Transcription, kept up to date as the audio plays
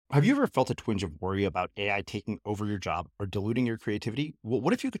Have you ever felt a twinge of worry about AI taking over your job or diluting your creativity? Well,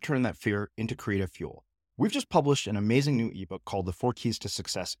 what if you could turn that fear into creative fuel? We've just published an amazing new ebook called The 4 Keys to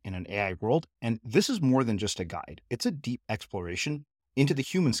Success in an AI World, and this is more than just a guide. It's a deep exploration into the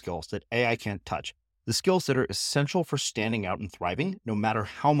human skills that AI can't touch, the skills that are essential for standing out and thriving, no matter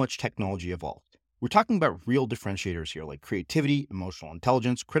how much technology evolves. We're talking about real differentiators here, like creativity, emotional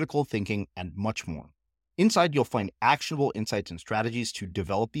intelligence, critical thinking, and much more. Inside, you'll find actionable insights and strategies to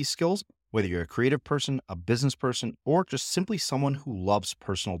develop these skills, whether you're a creative person, a business person, or just simply someone who loves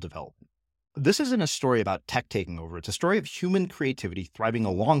personal development. This isn't a story about tech taking over. It's a story of human creativity thriving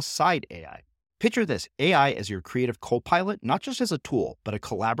alongside AI. Picture this, AI as your creative co-pilot, not just as a tool, but a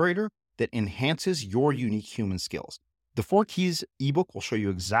collaborator that enhances your unique human skills. The 4 Keys ebook will show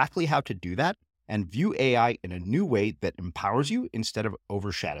you exactly how to do that and view AI in a new way that empowers you instead of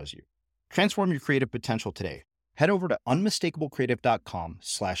overshadows you. Transform your creative potential today. Head over to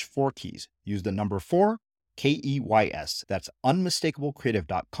unmistakablecreative.com/4keys. Use the number 4, KEYS. That's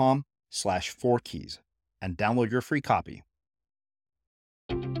unmistakablecreative.com/4keys and download your free copy.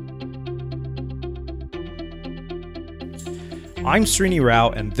 I'm Srini Rao,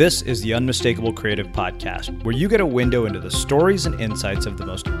 and this is the Unmistakable Creative Podcast, where you get a window into the stories and insights of the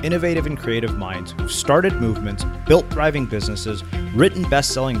most innovative and creative minds who've started movements, built thriving businesses, written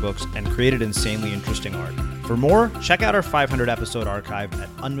best-selling books, and created insanely interesting art. For more, check out our 500-episode archive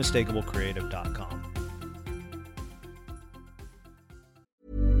at unmistakablecreative.com.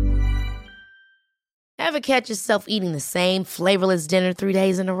 Ever catch yourself eating the same flavorless dinner 3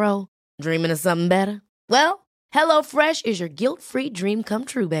 days in a row? Dreaming of something better? Well, HelloFresh is your guilt-free dream come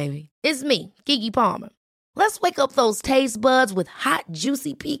true, baby. It's me, Keke Palmer. Let's wake up those taste buds with hot,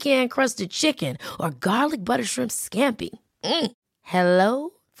 juicy pecan-crusted chicken or garlic butter shrimp scampi.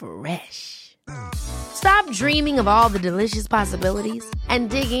 Hello Fresh. Stop dreaming of all the delicious possibilities and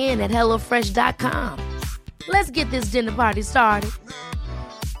dig in at HelloFresh.com. Let's get this dinner party started.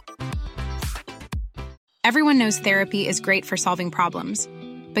 Everyone knows therapy is great for solving problems,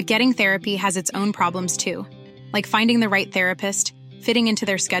 but getting therapy has its own problems too. Like finding the right therapist, fitting into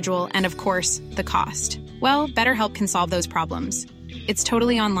their schedule, and of course, the cost. Well, BetterHelp can solve those problems. It's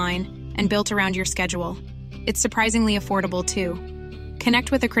totally online and built around your schedule. It's surprisingly affordable too. Connect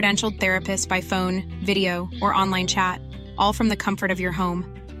with a credentialed therapist by phone, video, or online chat, all from the comfort of your home.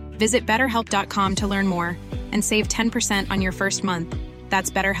 Visit BetterHelp.com to learn more and save 10% on your first month. That's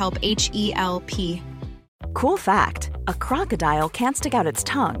BetterHelp, H-E-L-P. Cool fact, a crocodile can't stick out its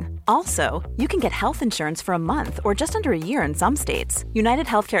tongue. Also, you can get health insurance for a month or just under a year in some states. United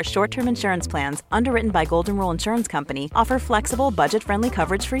Healthcare short-term insurance plans, underwritten by Golden Rule Insurance Company, offer flexible, budget-friendly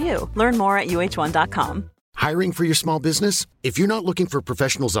coverage for you. Learn more at UH1.com. Hiring for your small business? If you're not looking for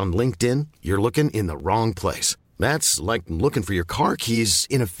professionals on LinkedIn, you're looking in the wrong place. That's like looking for your car keys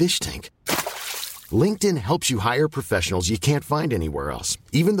in a fish tank. LinkedIn helps you hire professionals you can't find anywhere else,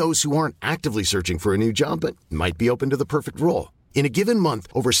 even those who aren't actively searching for a new job but might be open to the perfect role. In a given month,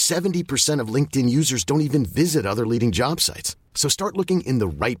 over 70% of LinkedIn users don't even visit other leading job sites. So start looking in the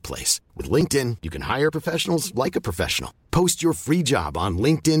right place. With LinkedIn, you can hire professionals like a professional. Post your free job on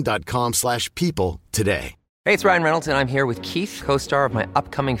linkedin.com/people today. Hey, it's Ryan Reynolds, and I'm here with Keith, co-star of my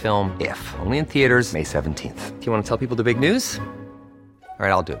upcoming film, If, only in theaters May 17th. Do you want to tell people the big news? All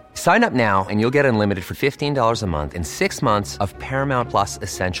right, I'll do it. Sign up now and you'll get unlimited for $15 a month and 6 months of Paramount Plus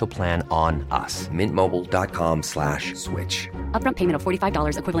Essential Plan on us. MintMobile.com/switch. Upfront payment of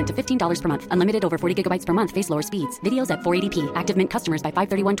 $45 equivalent to $15 per month. Unlimited over 40 gigabytes per month. Face lower speeds. Videos at 480p. Active Mint customers by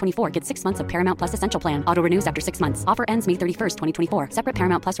 531.24 get 6 months of Paramount Plus Essential Plan. Auto renews after 6 months. Offer ends May 31st, 2024. Separate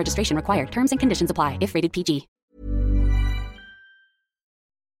Paramount Plus registration required. Terms and conditions apply if rated PG.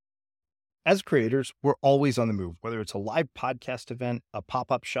 As creators, we're always on the move. Whether it's a live podcast event, a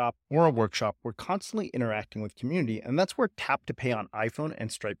pop-up shop, or a workshop, we're constantly interacting with community, and that's where Tap to Pay on iPhone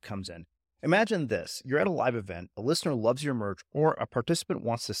and Stripe comes in. Imagine this. You're at a live event, a listener loves your merch, or a participant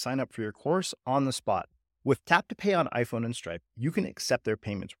wants to sign up for your course on the spot. With Tap to Pay on iPhone and Stripe, you can accept their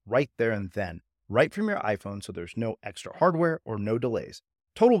payments right there and then, right from your iPhone, so there's no extra hardware or no delays.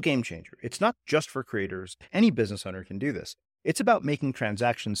 Total game changer. It's not just for creators. Any business owner can do this. It's about making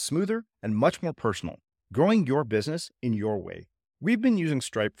transactions smoother and much more personal, growing your business in your way. We've been using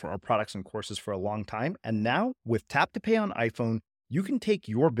Stripe for our products and courses for a long time, and now with Tap to Pay on iPhone, you can take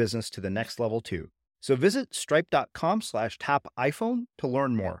your business to the next level too. So visit stripe.com/tapiphone to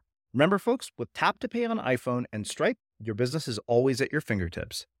learn more. Remember, folks, with Tap to Pay on iPhone and Stripe, your business is always at your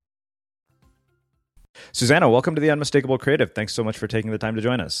fingertips. Suzannah, welcome to the Unmistakable Creative. Thanks so much for taking the time to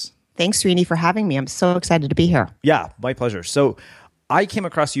join us. Thanks, Srini, for having me. I'm so excited to be here. Yeah, my pleasure. So I came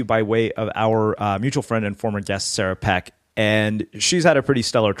across you by way of our mutual friend and former guest, Sarah Peck. And she's had a pretty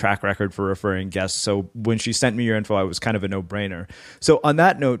stellar track record for referring guests. So when she sent me your info, it was kind of a no-brainer. So on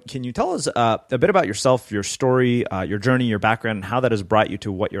that note, can you tell us a bit about yourself, your story, your journey, your background, and how that has brought you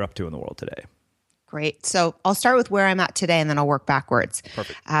to what you're up to in the world today? Great. So I'll start with where I'm at today and then I'll work backwards.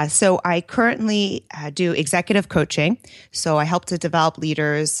 Perfect. So I currently do executive coaching. So I help to develop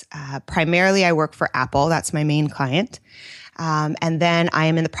leaders. Primarily, I work for Apple. That's my main client. And then I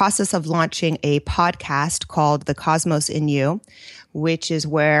am in the process of launching a podcast called The Cosmos in You, which is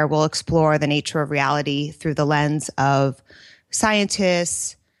where we'll explore the nature of reality through the lens of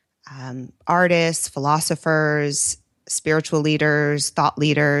scientists, artists, philosophers, spiritual leaders, thought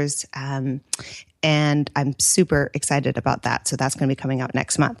leaders, and I'm super excited about that. So that's going to be coming out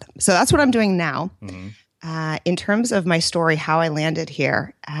next month. So that's what I'm doing now. Mm-hmm. In terms of my story, how I landed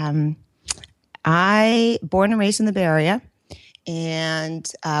here, I born and raised in the Bay Area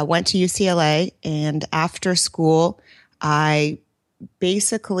and went to UCLA. And after school, I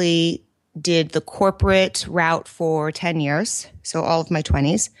basically did the corporate route for 10 years. So all of my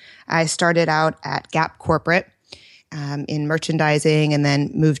 20s. I started out at Gap Corporate in merchandising and then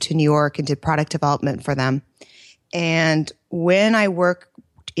moved to New York and did product development for them. And when I worked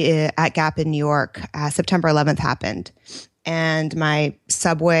at Gap in New York, September 11th happened. And my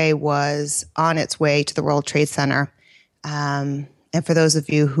subway was on its way to the World Trade Center. And for those of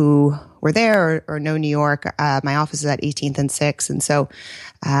you who were there or know New York, my office is at 18th and 6th. And so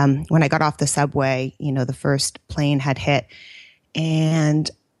when I got off the subway, the first plane had hit.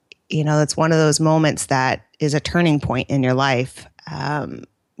 And it's one of those moments that is a turning point in your life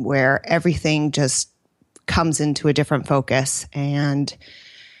where everything just comes into a different focus and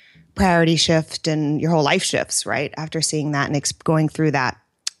priority shift and your whole life shifts, right? After seeing that and going through that.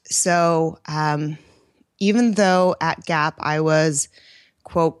 So even though at Gap I was,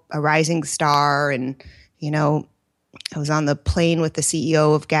 quote, a rising star and, I was on the plane with the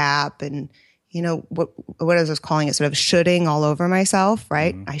CEO of Gap and what I was calling it, sort of shoulding all over myself,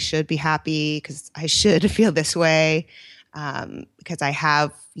 right? Mm-hmm. I should be happy because I should feel this way because I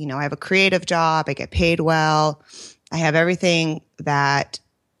have a creative job. I get paid well. I have everything that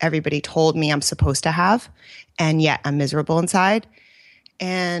everybody told me I'm supposed to have, and yet I'm miserable inside.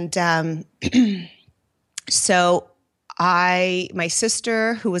 And so my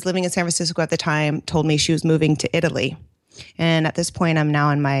sister, who was living in San Francisco at the time, told me she was moving to Italy. And at this point, I'm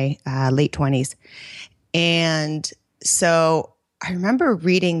now in my late 20s. And so I remember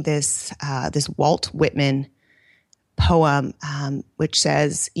reading this Walt Whitman poem, which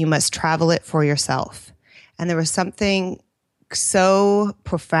says, "You must travel it for yourself." And there was something so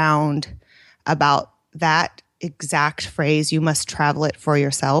profound about that exact phrase, "You must travel it for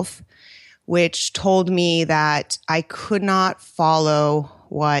yourself," which told me that I could not follow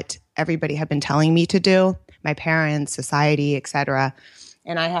what everybody had been telling me to do. My parents, society, etc.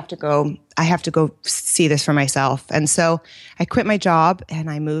 And I have to go see this for myself. And so I quit my job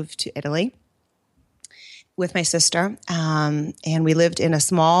and I moved to Italy with my sister. And we lived in a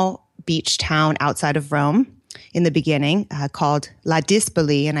small beach town outside of Rome in the beginning called La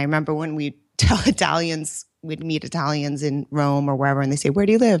Dispoli. And I remember when we'd meet Italians in Rome or wherever, and they say, "Where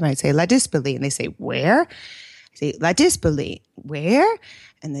do you live?" And I'd say, "La Dispoli." And they say, "Where?" I say, "La Dispoli." "Where?"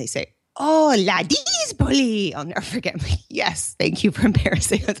 And they say, "Oh, La Dispoli." I'll never forget. I'm like, yes, thank you for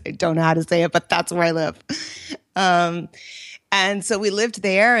embarrassing us. I don't know how to say it, but that's where I live. And so we lived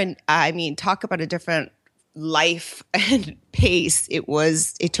there, and talk about a different life and pace.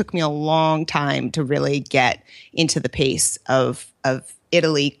 It took me a long time to really get into the pace of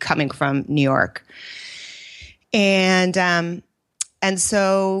Italy coming from New York. And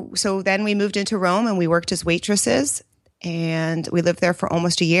so then we moved into Rome and we worked as waitresses, and we lived there for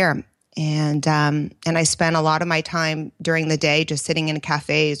almost a year. And I spent a lot of my time during the day just sitting in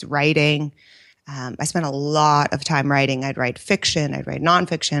cafes writing. I spent a lot of time writing. I'd write fiction, I'd write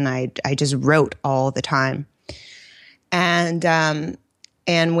nonfiction. I just wrote all the time. And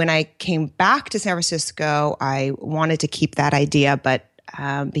when I came back to San Francisco, I wanted to keep that idea, but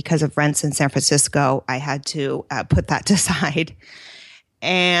because of rents in San Francisco, I had to put that aside.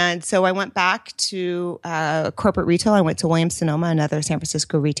 And so I went back to corporate retail. I went to Williams-Sonoma, another San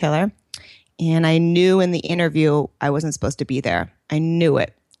Francisco retailer. And I knew in the interview I wasn't supposed to be there. I knew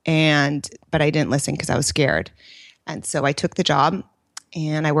it. But I didn't listen because I was scared. And so I took the job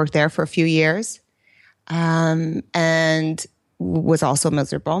and I worked there for a few years and was also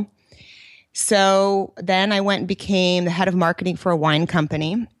miserable. So then I went and became the head of marketing for a wine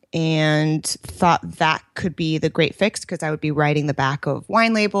company and thought that could be the great fix because I would be writing the back of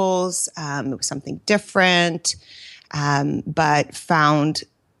wine labels. It was something different, but found,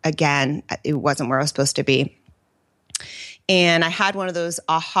 again, it wasn't where I was supposed to be. And I had one of those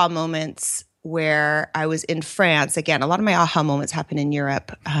aha moments where I was in France. Again, a lot of my aha moments happen in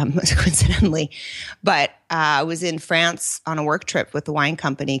Europe, coincidentally. But I was in France on a work trip with the wine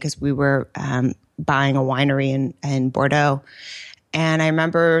company because we were buying a winery in Bordeaux. And I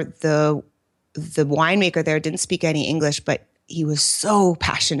remember the winemaker there didn't speak any English, but he was so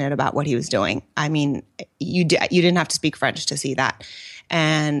passionate about what he was doing. I mean, you didn't have to speak French to see that.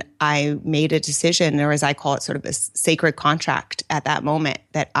 And I made a decision, or as I call it, sort of a sacred contract at that moment,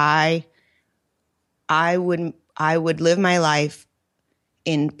 that I would live my life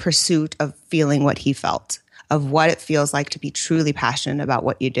in pursuit of feeling what he felt, of what it feels like to be truly passionate about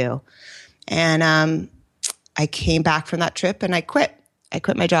what you do. And I came back from that trip and I quit. I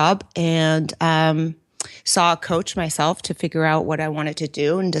quit my job and saw a coach myself to figure out what I wanted to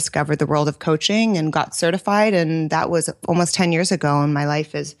do, and discovered the world of coaching and got certified. And that was almost 10 years ago, and my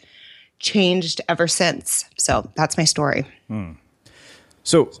life has changed ever since. So that's my story.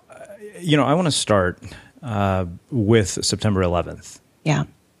 So, I want to start with September 11th. Yeah.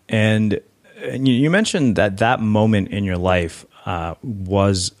 And you mentioned that moment in your life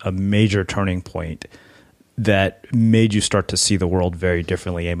was a major turning point that made you start to see the world very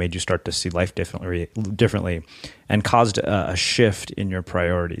differently and made you start to see life differently and caused a shift in your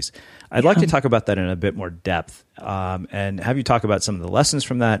priorities. I'd like to talk about that in a bit more depth and have you talk about some of the lessons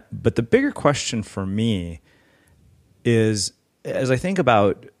from that. But the bigger question for me is, as I think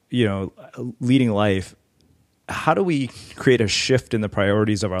about, leading life, how do we create a shift in the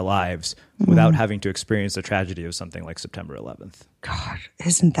priorities of our lives without having to experience the tragedy of something like September 11th? God,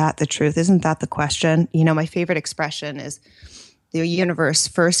 isn't that the truth? Isn't that the question? My favorite expression is the universe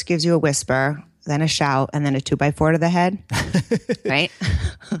first gives you a whisper, then a shout, and then a 2x4 to the head, right?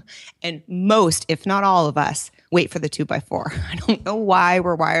 And most, if not all of us, wait for the 2x4. I don't know why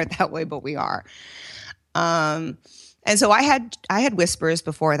we're wired that way, but we are. And so I had whispers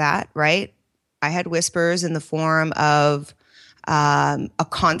before that, right? I had whispers in the form of a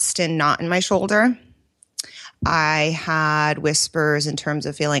constant knot in my shoulder. I had whispers in terms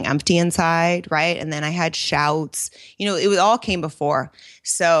of feeling empty inside, right? And then I had shouts. It all came before.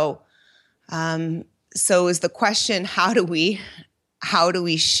 So is the question, how do we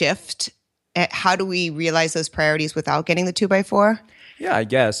shift? How do we realize those priorities without getting the 2x4? Yeah, I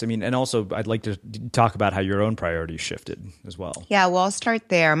guess. And also I'd like to talk about how your own priorities shifted as well. Yeah, well, I'll start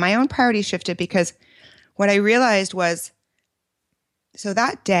there. My own priorities shifted because what I realized was, so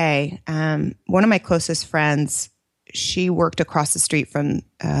that day, one of my closest friends, she worked across the street from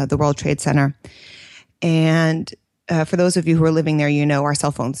the World Trade Center. And for those of you who are living there, our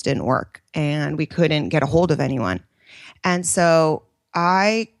cell phones didn't work and we couldn't get a hold of anyone. And so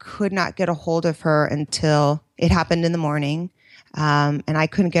I could not get a hold of her until it happened in the morning. And I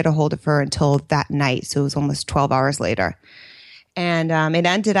couldn't get a hold of her until that night. So it was almost 12 hours later. And it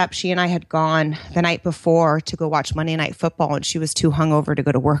ended up, she and I had gone the night before to go watch Monday Night Football, and she was too hungover to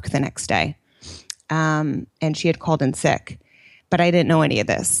go to work the next day. And she had called in sick, but I didn't know any of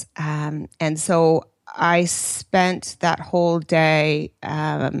this. And so I spent that whole day,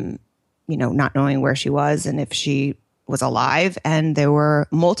 not knowing where she was and if she was alive. And there were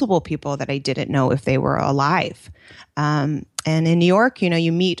multiple people that I didn't know if they were alive. And in New York,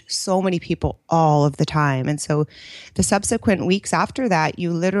 you meet so many people all of the time. And so the subsequent weeks after that,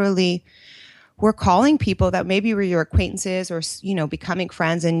 you literally were calling people that maybe were your acquaintances or, becoming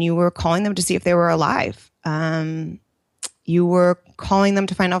friends, and you were calling them to see if they were alive. You were calling them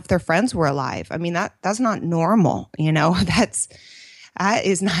to find out if their friends were alive. I mean, that's not normal, that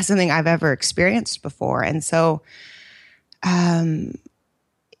is not something I've ever experienced before. And so,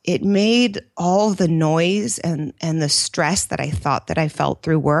 it made all the noise and the stress that I thought that I felt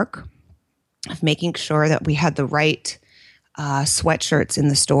through work of making sure that we had the right sweatshirts in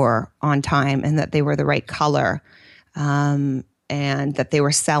the store on time and that they were the right color and that they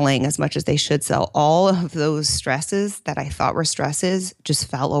were selling as much as they should sell. All of those stresses that I thought were stresses just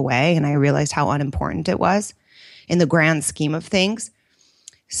fell away, and I realized how unimportant it was in the grand scheme of things.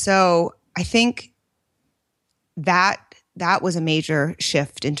 So I think that was a major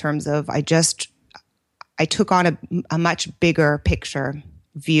shift in terms of I took on a much bigger picture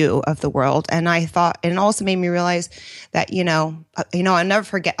view of the world. And I thought, and it also made me realize that,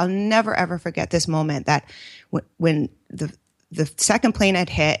 I'll never ever forget this moment that when the second plane had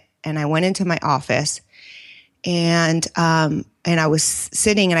hit and I went into my office and I was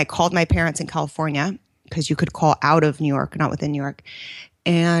sitting and I called my parents in California because you could call out of New York, not within New York.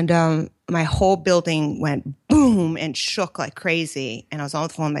 And my whole building went boom and shook like crazy. And I was on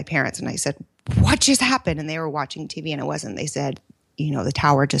the phone with my parents and I said, "What just happened?" And they were watching TV and it wasn't. They said, the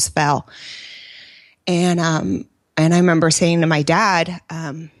tower just fell. And And I remember saying to my dad,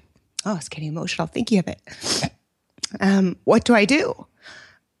 it's getting emotional thinking of it. What do I do?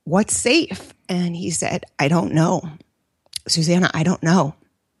 What's safe? And he said, I don't know. Suzannah, I don't know.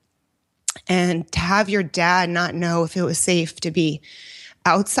 And to have your dad not know if it was safe to be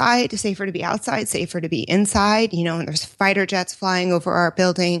outside, safer to be outside, safer to be inside, and there's fighter jets flying over our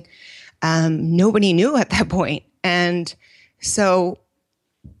building. Nobody knew at that point. And so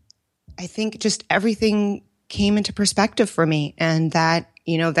I think just everything came into perspective for me, and that,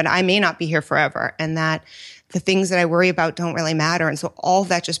 that I may not be here forever, and that the things that I worry about don't really matter. And so all of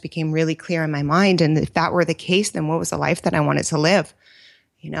that just became really clear in my mind. And if that were the case, then what was the life that I wanted to live?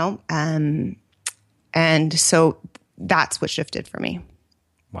 And so that's what shifted for me.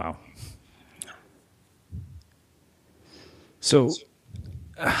 Wow. So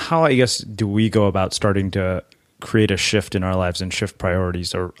how, I guess, do we go about starting to create a shift in our lives and shift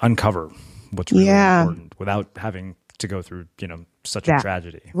priorities or uncover what's really important without having to go through, such a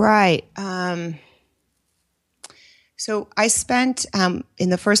tragedy? Right. So I spent, in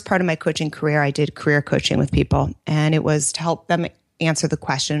the first part of my coaching career, I did career coaching with people, and it was to help them answer the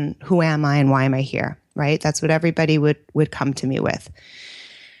question, who am I and why am I here? Right? That's what everybody would come to me with.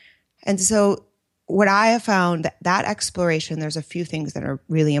 And so what I have found, that exploration, there's a few things that are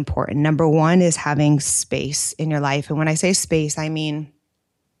really important. Number one is having space in your life. And when I say space, I mean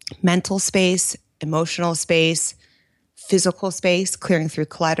mental space, emotional space, physical space, clearing through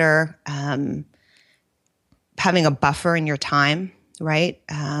clutter, having a buffer in your time, right?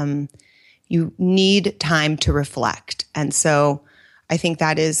 You need time to reflect. And so I think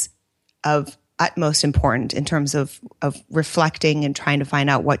that is of utmost important in terms of reflecting and trying to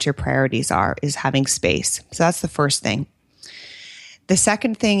find out what your priorities are, is having space. So that's the first thing. The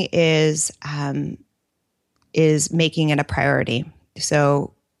second thing is making it a priority.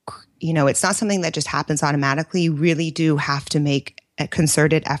 So, it's not something that just happens automatically. You really do have to make a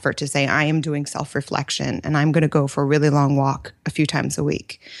concerted effort to say, I am doing self-reflection, and I'm going to go for a really long walk a few times a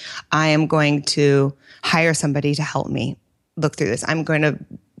week. I am going to hire somebody to help me look through this. I'm going to,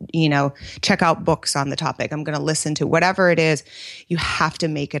 check out books on the topic. I'm going to listen to whatever it is. You have to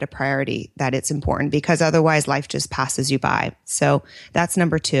make it a priority that it's important, because otherwise life just passes you by. So that's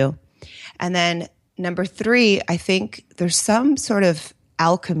number two. And then number three, I think there's some sort of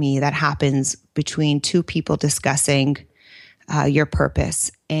alchemy that happens between two people discussing your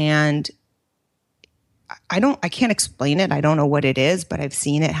purpose. And I can't explain it. I don't know what it is, but I've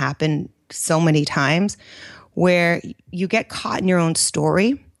seen it happen so many times where you get caught in your own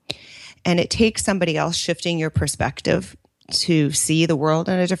story, and it takes somebody else shifting your perspective to see the world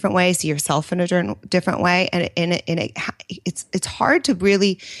in a different way, see yourself in a different way. And it's hard to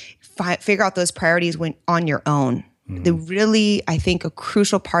really figure out those priorities when on your own. Mm-hmm. I think a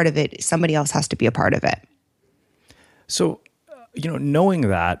crucial part of it, somebody else has to be a part of it. So, knowing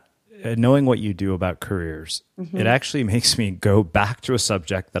that, knowing what you do about careers, mm-hmm. it actually makes me go back to a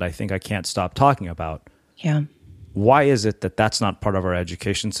subject that I think I can't stop talking about. Yeah. Why is it that that's not part of our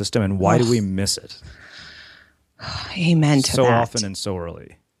education system, and why do we miss it? Amen to that. So often and so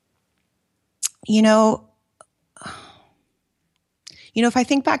early. If I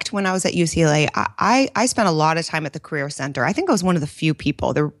think back to when I was at UCLA, I spent a lot of time at the Career Center. I think I was one of the few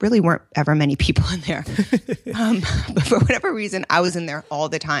people. There really weren't ever many people in there. But for whatever reason, I was in there all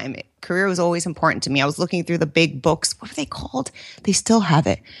the time. Career was always important to me. I was looking through the big books. What are they called? They still have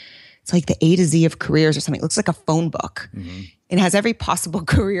it. It's like the A to Z of careers or something. It looks like a phone book. Mm-hmm. It has every possible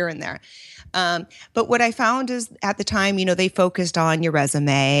career in there. But what I found is at the time, they focused on your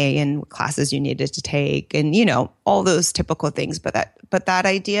resume and what classes you needed to take and, all those typical things. But that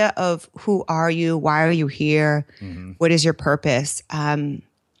idea of who are you? Why are you here? Mm-hmm. What is your purpose? The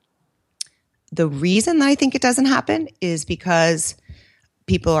reason that I think it doesn't happen is because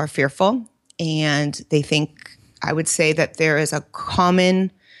people are fearful, and they think, I would say that there is a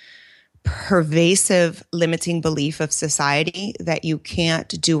common pervasive limiting belief of society that you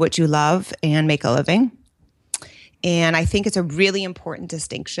can't do what you love and make a living. And I think it's a really important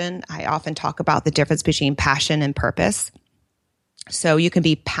distinction. I often talk about the difference between passion and purpose. So you can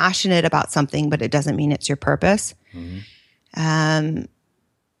be passionate about something, but it doesn't mean it's your purpose. Mm-hmm.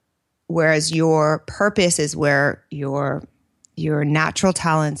 Whereas your purpose is where your natural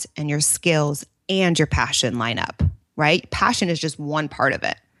talents and your skills and your passion line up, right? Passion is just one part of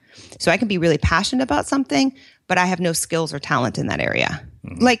it. So I can be really passionate about something, but I have no skills or talent in that area.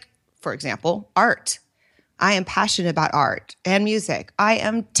 Mm-hmm. Like, for example, art. I am passionate about art and music. I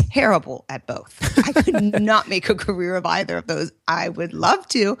am terrible at both. I could not make a career of either of those. I would love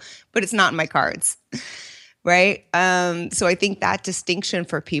to, but it's not in my cards. right? So I think that distinction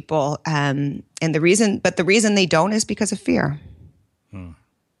for people, and the reason they don't is because of fear.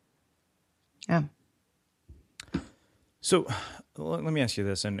 Yeah. So let me ask you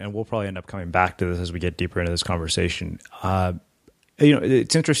this, and we'll probably end up coming back to this as we get deeper into this conversation.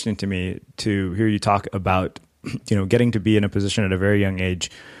 It's interesting to me to hear you talk about, getting to be in a position at a very young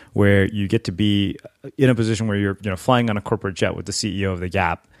age where you get to be in a position where you're, flying on a corporate jet with the CEO of the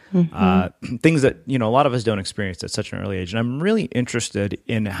Gap. Things that, a lot of us don't experience at such an early age. And I'm really interested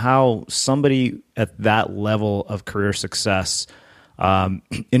in how somebody at that level of career success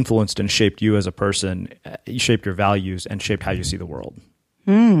influenced and shaped you as a person, shaped your values, and shaped how you see the world.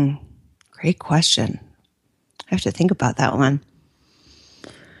 Great question. I have to think about that one.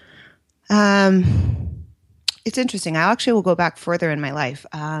 It's interesting. I actually will go back further in my life.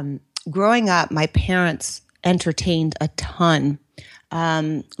 Growing up, my parents entertained a ton.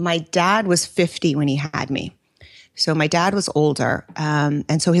 My dad was 50 when he had me. So my dad was older.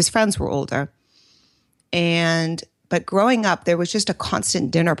 And so his friends were older. But growing up, there was just a constant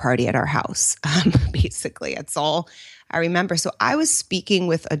dinner party at our house. Basically, that's all I remember. So I was speaking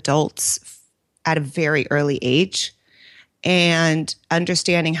with adults at a very early age and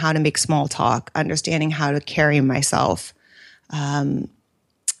understanding how to make small talk, understanding how to carry myself. And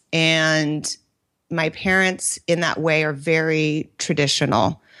my parents in that way are very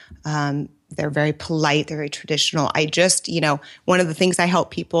traditional. They're very polite. They're very traditional. I just, one of the things I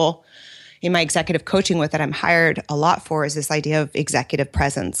help people in my executive coaching with that I'm hired a lot for is this idea of executive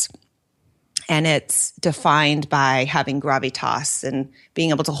presence. And it's defined by having gravitas and being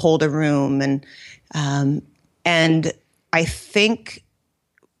able to hold a room. And I think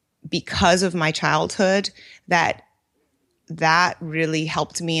because of my childhood, that really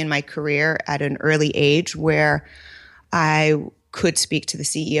helped me in my career at an early age where I could speak to the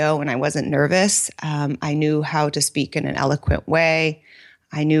CEO and I wasn't nervous. I knew how to speak in an eloquent way.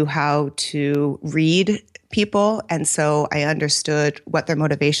 I knew how to read people. And so I understood what their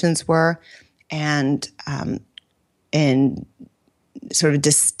motivations were and sort of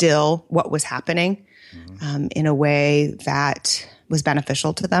distill what was happening in a way that was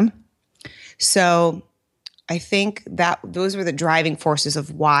beneficial to them. So I think that those were the driving forces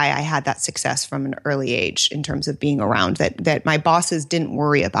of why I had that success from an early age in terms of being around, that my bosses didn't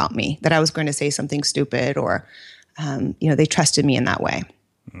worry about me, that I was going to say something stupid or, they trusted me in that way.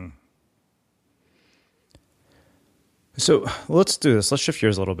 So let's do this. Let's shift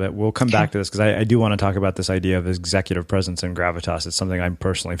gears a little bit. We'll come back to this because I do want to talk about this idea of executive presence and gravitas. It's something I'm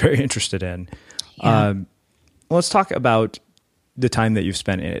personally very interested in. Yeah. Let's talk about the time that you've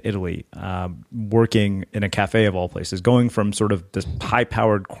spent in Italy, working in a cafe of all places, going from sort of this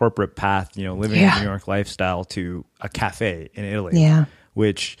high-powered corporate path, living a New York lifestyle to a cafe in Italy. Yeah.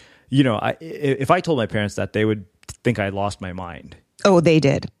 Which, if I told my parents that, they would think I lost my mind. Oh, they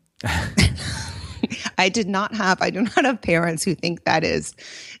did. I do not have parents who think that is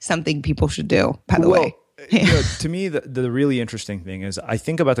something people should do, by the way. To me, the really interesting thing is I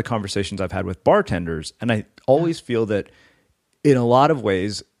think about the conversations I've had with bartenders, and I always feel that in a lot of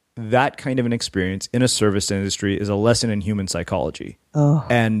ways, that kind of an experience in a service industry is a lesson in human psychology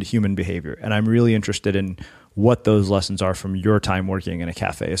and human behavior. And I'm really interested in what those lessons are from your time working in a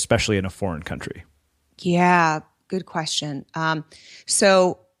cafe, especially in a foreign country. Yeah, good question.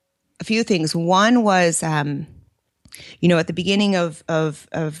 So a few things. One was, at the beginning of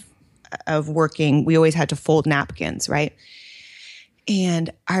working, we always had to fold napkins, right? And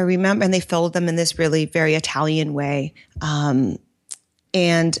I remember, and they folded them in this really very Italian way. And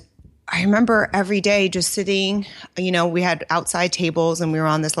I remember every day just sitting, we had outside tables and we were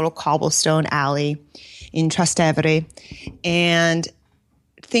on this little cobblestone alley in Trastevere and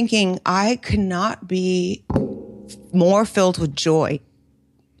thinking I could not be more filled with joy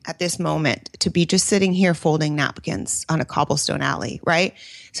at this moment to be just sitting here folding napkins on a cobblestone alley, right?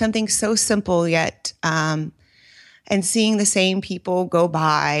 Something so simple yet, and seeing the same people go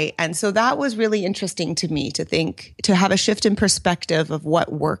by. And so that was really interesting to me to have a shift in perspective of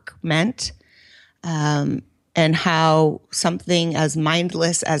what work meant, and how something as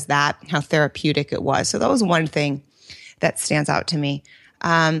mindless as that, how therapeutic it was. So that was one thing that stands out to me.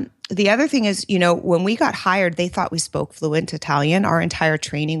 The other thing is, when we got hired, they thought we spoke fluent Italian. Our entire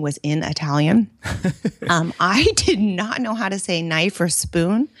training was in Italian. I did not know how to say knife or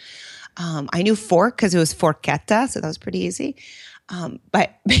spoon. I knew fork because it was forchetta, so that was pretty easy.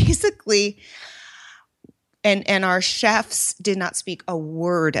 But basically, and our chefs did not speak a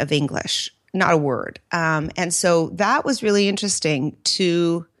word of English, not a word. And so that was really interesting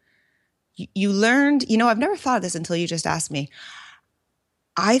you learned, I've never thought of this until you just asked me.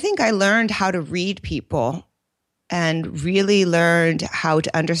 I think I learned how to read people and really learned how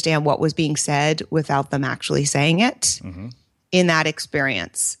to understand what was being said without them actually saying it in that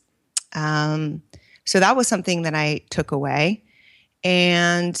experience. So that was something that I took away.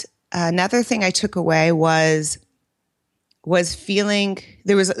 And another thing I took away was feeling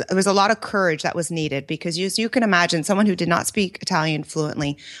there was a lot of courage that was needed, because you can imagine someone who did not speak Italian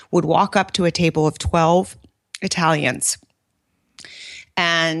fluently would walk up to a table of 12 Italians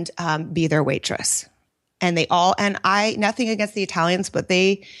and be their waitress. And nothing against the Italians, but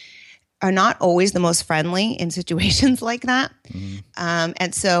they are not always the most friendly in situations like that.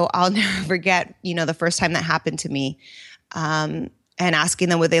 And so I'll never forget, the first time that happened to me, and asking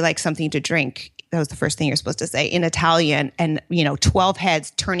them would they like something to drink. That was the first thing you're supposed to say in Italian, and 12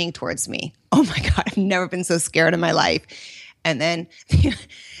 heads turning towards me. Oh my God, I've never been so scared in my life. And then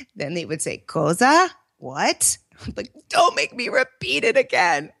they would say, "Cosa? What?" I'm like, don't make me repeat it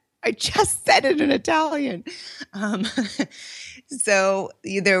again. I just said it in Italian. So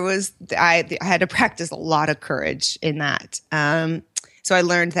I had to practice a lot of courage in that. So I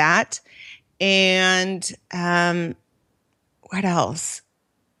learned that. And what else?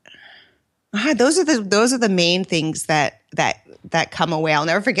 Those are the main things that come away. I'll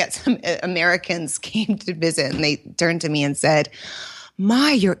never forget, some Americans came to visit and they turned to me and said,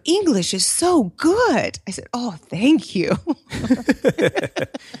 "My, your English is so good." I said, "Oh, thank you."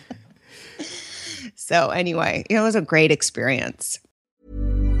 So anyway, it was a great experience.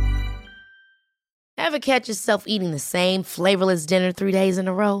 Ever catch yourself eating the same flavorless dinner 3 days in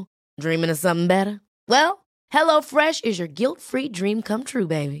a row? Dreaming of something better? Well, HelloFresh is your guilt-free dream come true,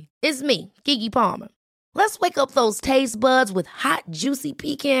 baby. It's me, Keke Palmer. Let's wake up those taste buds with hot, juicy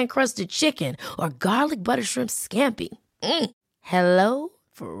pecan-crusted chicken or garlic butter shrimp scampi. Hello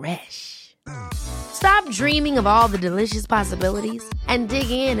Fresh. Stop dreaming of all the delicious possibilities and dig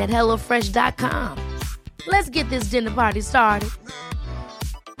in at HelloFresh.com. Let's get this dinner party started.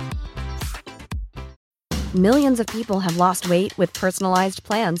 Millions of people have lost weight with personalized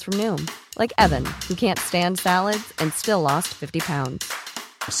plans from Noom. Like Evan, who can't stand salads and still lost 50 pounds.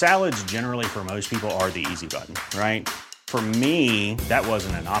 Salads generally for most people are the easy button, right? For me, that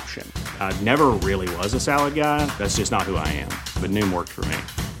wasn't an option. I never really was a salad guy. That's just not who I am. But Noom worked for me.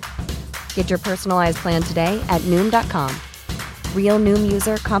 Get your personalized plan today at Noom.com. Real Noom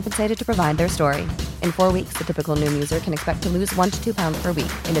user compensated to provide their story. In 4 weeks, the typical Noom user can expect to lose 1 to 2 pounds per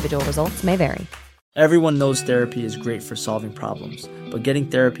week. Individual results may vary. Everyone knows therapy is great for solving problems, but getting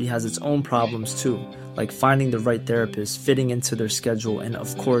therapy has its own problems too, like finding the right therapist, fitting into their schedule, and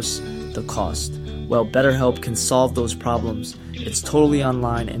of course, the cost. Well, BetterHelp can solve those problems. It's totally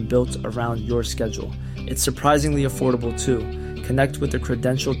online and built around your schedule. It's surprisingly affordable too. Connect with a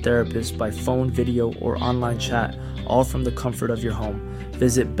credentialed therapist by phone, video, or online chat, all from the comfort of your home.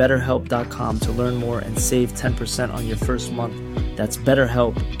 Visit BetterHelp.com to learn more and save 10% on your first month. That's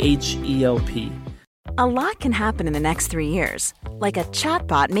BetterHelp, H-E-L-P. A lot can happen in the next 3 years. Like a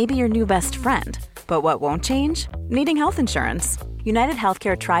chatbot may be your new best friend. But what won't change? Needing health insurance. United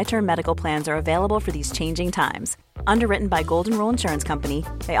Healthcare Tri-Term Medical Plans are available for these changing times. Underwritten by Golden Rule Insurance Company,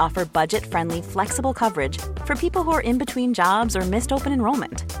 they offer budget-friendly, flexible coverage for people who are in between jobs or missed open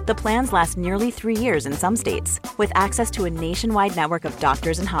enrollment. The plans last nearly 3 years in some states, with access to a nationwide network of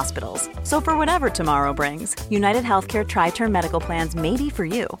doctors and hospitals. So for whatever tomorrow brings, United Healthcare Tri-Term Medical Plans may be for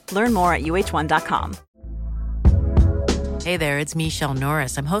you. Learn more at uh1.com. Hey there, it's Michelle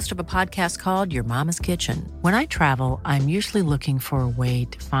Norris. I'm host of a podcast called Your Mama's Kitchen. When I travel, I'm usually looking for a way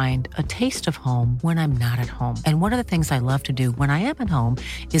to find a taste of home when I'm not at home. And one of the things I love to do when I am at home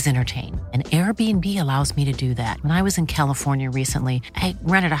is entertain. And Airbnb allows me to do that. When I was in California recently, I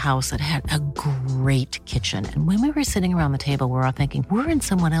rented a house that had a great kitchen. And when we were sitting around the table, we were all thinking, we're in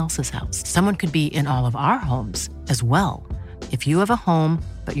someone else's house. Someone could be in all of our homes as well. If you have a home,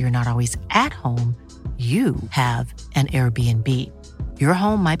 but you're not always at home, you have an Airbnb. Your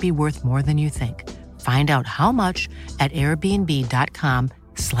home might be worth more than you think. Find out how much at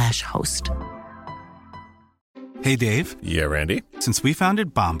airbnb.com/host. Hey, Dave. Yeah, Randy. Since we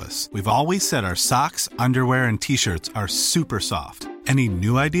founded Bombas, we've always said our socks, underwear, and T-shirts are super soft. Any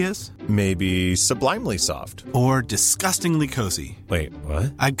new ideas? Maybe sublimely soft. Or disgustingly cozy. Wait,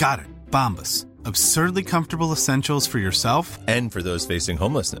 what? I got it. Bombas. Absurdly comfortable essentials for yourself and for those facing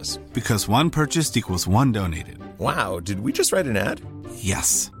homelessness. Because one purchased equals one donated. Wow, did we just write an ad?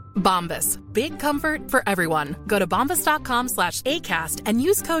 Yes. Bombas. Big comfort for everyone. Go to bombas.com/ACAST and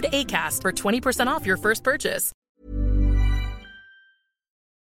use code ACAST for 20% off your first purchase.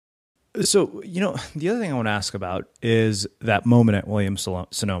 So, the other thing I want to ask about is that moment at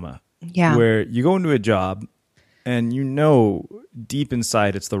Williams-Sonoma. Yeah. Where you go into a job and deep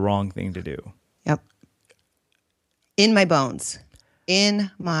inside it's the wrong thing to do. Yep. In my bones.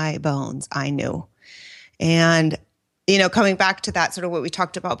 I knew. And, coming back to that sort of what we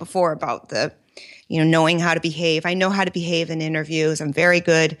talked about before about the, knowing how to behave. I know how to behave in interviews. I'm very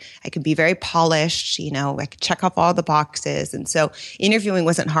good. I can be very polished. I could check off all the boxes. And so interviewing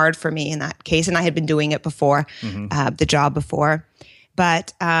wasn't hard for me in that case. And I had been doing it before, the job before.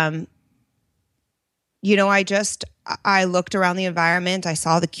 But, I looked around the environment. I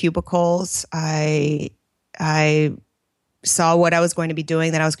saw the cubicles. I saw what I was going to be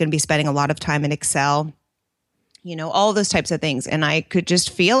doing, that I was going to be spending a lot of time in Excel, all those types of things. And I could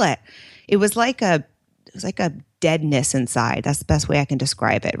just feel it. It was like a deadness inside. That's the best way I can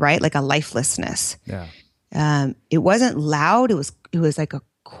describe it, right? Like a lifelessness. Yeah. It wasn't loud. It was like a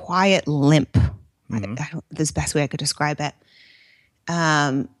quiet limp. That's the best way I could describe it.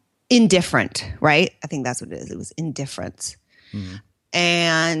 Indifferent, right? I think that's what it is. It was indifference.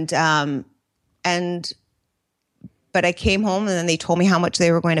 But I came home and then they told me how much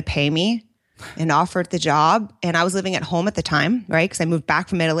they were going to pay me and offered the job. And I was living at home at the time, right? Because I moved back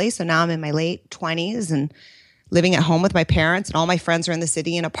from Italy. So now I'm in my late 20s and living at home with my parents, and all my friends are in the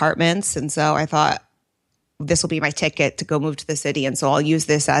city in apartments. And so I thought, this will be my ticket to go move to the city. And so I'll use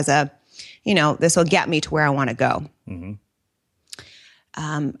this as this will get me to where I want to go.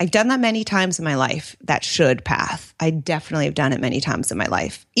 I've done that many times in my life, that should path. I definitely have done it many times in my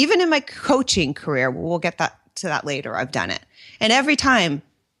life. Even in my coaching career, we'll get to that later, I've done it. And every time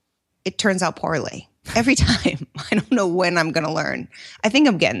it turns out poorly. Every time. I don't know when I'm going to learn. I think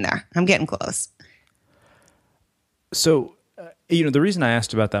I'm getting there. I'm getting close. So, the reason I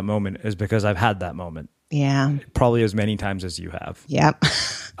asked about that moment is because I've had that moment. Yeah. Probably as many times as you have. Yep.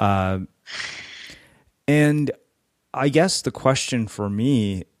 And I guess the question for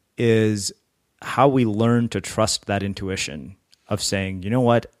me is how we learn to trust that intuition of saying, you know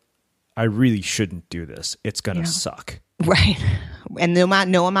what, I really shouldn't do this. It's going to suck. Right. And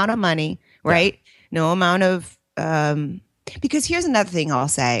no amount of money, right? No amount of, because here's another thing I'll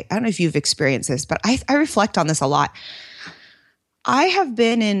say. I don't know if you've experienced this, but I reflect on this a lot. I have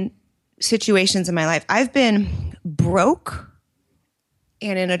been in situations in my life. I've been broke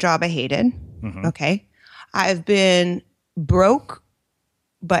and in a job I hated. Okay. I've been broke,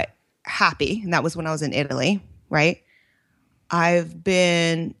 but happy. And that was when I was in Italy, right? I've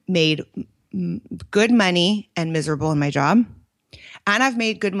been made good money and miserable in my job. And I've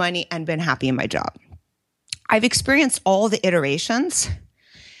made good money and been happy in my job. I've experienced all the iterations.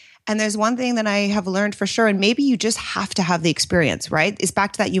 And there's one thing that I have learned for sure, and maybe you just have to have the experience, right? It's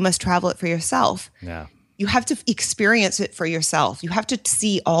back to that, you must travel it for yourself. Yeah. You have to experience it for yourself. You have to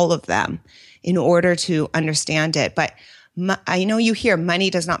see all of them in order to understand it. But I know you hear money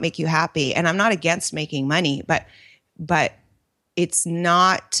does not make you happy. And I'm not against making money, but it's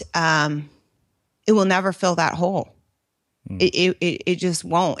not, it will never fill that hole. It just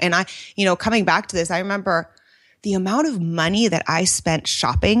won't. And coming back to this, I remember the amount of money that I spent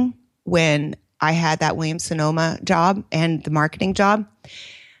shopping when I had that Williams-Sonoma job and the marketing job.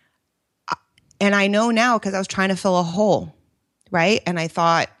 And I know now because I was trying to fill a hole, right? And I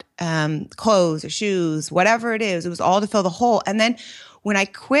thought clothes or shoes, whatever it was all to fill the hole. And then when I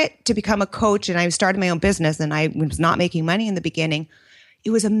quit to become a coach and I started my own business and I was not making money in the beginning,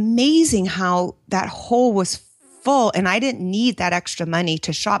 it was amazing how that hole was full and I didn't need that extra money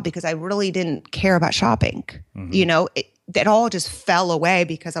to shop because I really didn't care about shopping. It all just fell away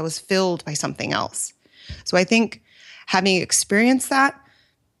because I was filled by something else. So I think having experienced that,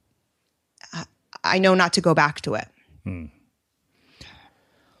 I know not to go back to it.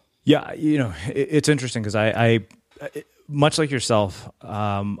 Yeah, it's interesting because I much like yourself,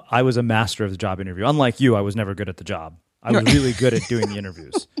 I was a master of the job interview. Unlike you, I was never good at the job. I was really good at doing the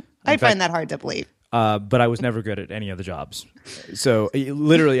interviews. I find that hard to believe. But I was never good at any of the jobs. So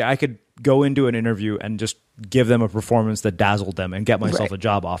literally, I could go into an interview and just give them a performance that dazzled them and get myself a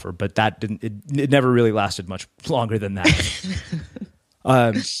job offer. But that didn't. It never really lasted much longer than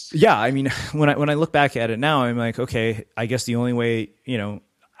that. Yeah, I mean, when I look back at it now, I'm like, okay, I guess the only way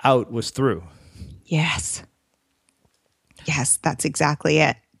out was through. Yes, that's exactly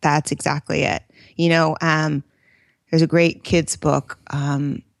it. There's a great kids book.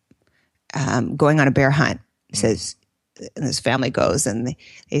 Going on a bear hunt. It says, and this family goes and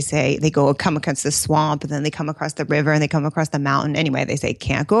they come across the swamp and then they come across the river and they come across the mountain. Anyway, they say,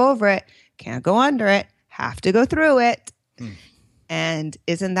 can't go over it, can't go under it, have to go through it. And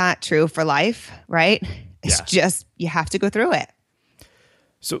isn't that true for life, right? It's just, you have to go through it.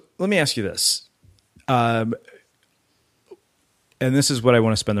 So let me ask you this. And this is what I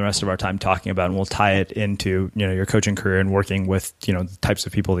want to spend the rest of our time talking about, and we'll tie it into, your coaching career and working with, the types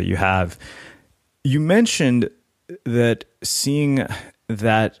of people that you have. You mentioned that seeing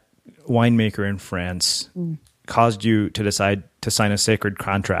that winemaker in France caused you to decide to sign a sacred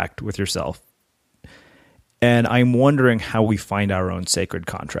contract with yourself. And I'm wondering how we find our own sacred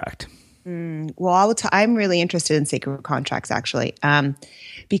contract. Well, I'm really interested in sacred contracts, actually,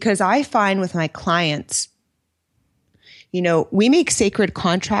 because I find with my clients, we make sacred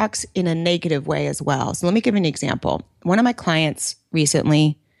contracts in a negative way as well. So let me give you an example. One of my clients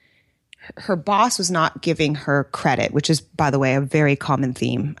recently, her boss was not giving her credit, which is, by the way, a very common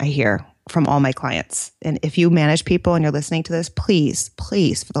theme I hear from all my clients. And if you manage people and you're listening to this, please,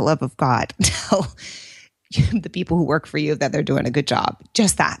 for the love of God, tell the people who work for you that they're doing a good job.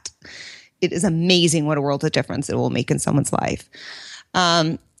 Just that. It is amazing what a world of difference it will make in someone's life.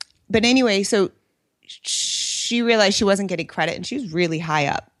 But anyway, so she realized she wasn't getting credit, and she was really high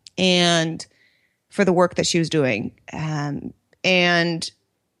up and for the work that she was doing. And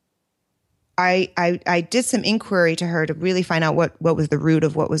I did some inquiry to her to really find out what was the root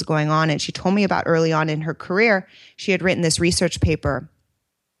of what was going on. And she told me about early on in her career, she had written this research paper,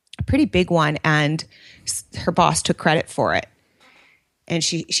 a pretty big one, and her boss took credit for it. And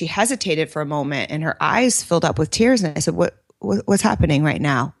she hesitated for a moment, and her eyes filled up with tears. And I said, what's happening right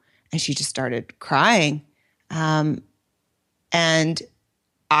now? And she just started crying. And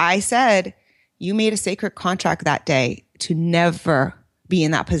I said, you made a sacred contract that day to never be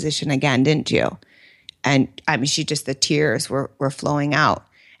in that position again, didn't you? And I mean, the tears were flowing out.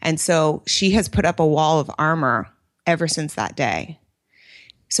 And so she has put up a wall of armor ever since that day.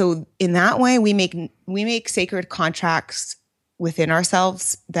 So in that way, we make sacred contracts within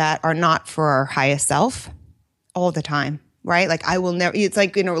ourselves that are not for our highest self all the time, right? Like I will never, it's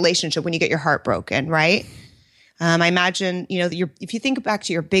like in a relationship when you get your heart broken, right? I imagine, if you think back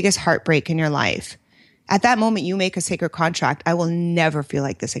to your biggest heartbreak in your life, at that moment you make a sacred contract. I will never feel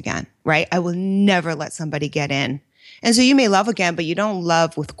like this again, right? I will never let somebody get in. And so you may love again, but you don't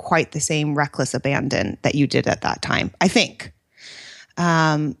love with quite the same reckless abandon that you did at that time, I think.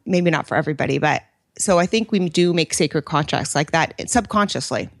 Maybe not for everybody, but so I think we do make sacred contracts like that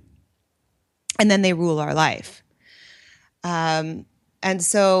subconsciously. And then they rule our life. And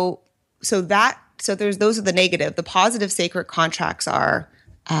so those are the negative. The positive sacred contracts are,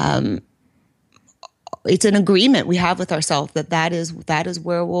 it's an agreement we have with ourselves that is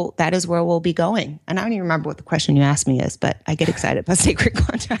where we'll be going. And I don't even remember what the question you asked me is, but I get excited about sacred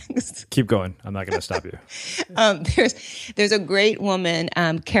contracts. Keep going. I'm not going to stop you. There's a great woman,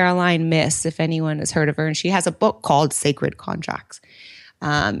 Caroline Myss, if anyone has heard of her, and she has a book called Sacred Contracts.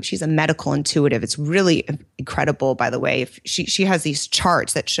 She's a medical intuitive. It's really incredible, by the way. She has these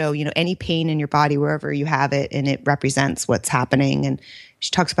charts that show, any pain in your body, wherever you have it, and it represents what's happening. And she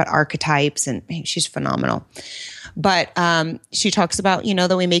talks about archetypes, and she's phenomenal. But she talks about,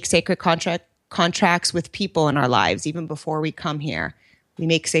 that we make sacred contracts with people in our lives, even before we come here. We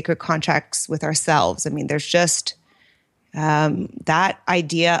make sacred contracts with ourselves. I mean, there's just that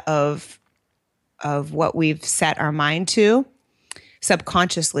idea of what we've set our mind to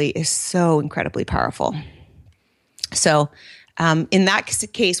subconsciously is so incredibly powerful. So in that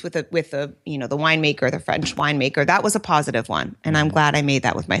case with the winemaker, the French winemaker, that was a positive one. And I'm glad I made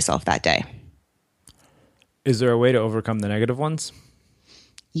that with myself that day. Is there a way to overcome the negative ones?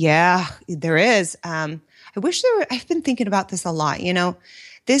 Yeah, there is. I wish I've been thinking about this a lot.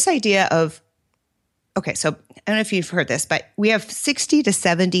 This idea of, okay, so I don't know if you've heard this, but we have 60 to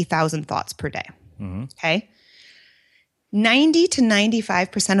 70,000 thoughts per day. Mm-hmm. Okay. 90 to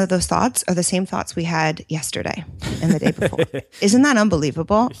 95% of those thoughts are the same thoughts we had yesterday and the day before. Isn't that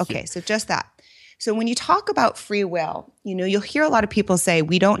unbelievable? Okay, so just that. So when you talk about free will, you'll hear a lot of people say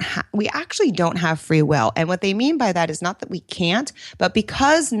we actually don't have free will. And what they mean by that is not that we can't, but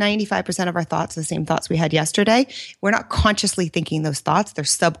because 95% of our thoughts are the same thoughts we had yesterday, we're not consciously thinking those thoughts. They're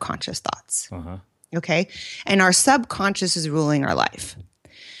subconscious thoughts. Uh-huh. Okay? And our subconscious is ruling our life.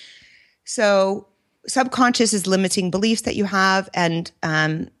 So subconscious is limiting beliefs that you have, and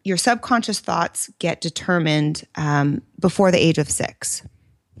your subconscious thoughts get determined before the age of 6.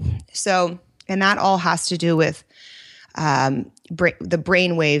 So, and that all has to do with the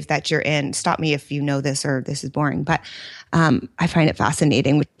brain wave that you're in. Stop me if you know this or this is boring, but I find it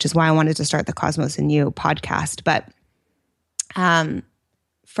fascinating, which is why I wanted to start the Cosmos in You podcast. But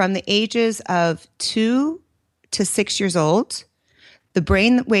from the ages of 2 to 6 years old, the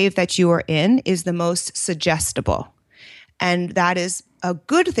brain wave that you are in is the most suggestible. And that is a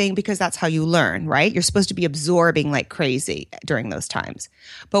good thing because that's how you learn, right? You're supposed to be absorbing like crazy during those times.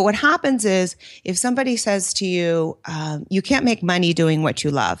 But what happens is if somebody says to you, you can't make money doing what you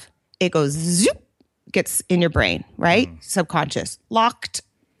love, it goes zoop, gets in your brain, right? Subconscious, locked.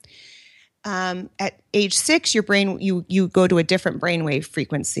 at age 6, your brain, you go to a different brainwave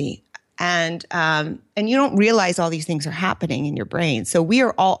frequency. And you don't realize all these things are happening in your brain. So we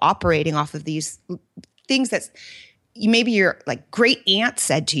are all operating off of these things that maybe your like great aunt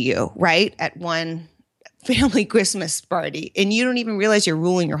said to you, right? At one family Christmas party, and you don't even realize you're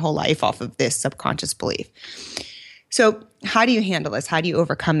ruling your whole life off of this subconscious belief. So how do you handle this? How do you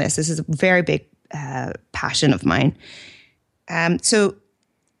overcome this? This is a very big passion of mine. So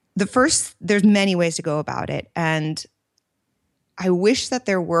there's many ways to go about it. And I wish that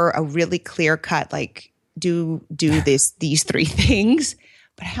there were a really clear cut, like do these 3 things,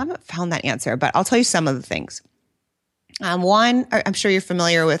 but I haven't found that answer, but I'll tell you some of the things. One, I'm sure you're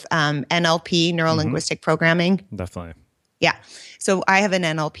familiar with NLP, neuro-linguistic programming. Definitely. Yeah. So I have an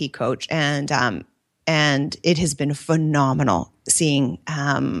NLP coach, and it has been phenomenal seeing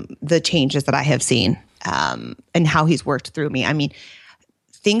the changes that I have seen and how he's worked through me. I mean,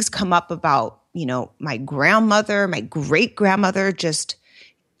 things come up about, my grandmother, my great-grandmother,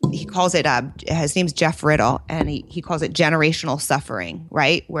 he calls it, his name's Jeff Riddle, and he calls it generational suffering,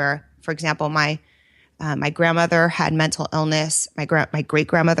 right? Where, for example, my grandmother had mental illness. My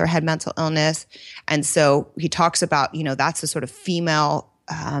great-grandmother had mental illness. And so he talks about, that's a sort of female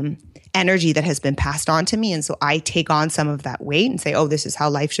energy that has been passed on to me. And so I take on some of that weight and say, oh, this is how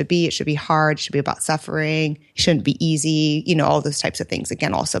life should be. It should be hard. It should be about suffering. It shouldn't be easy. All those types of things.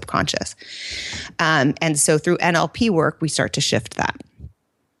 Again, all subconscious. And so through NLP work, we start to shift that.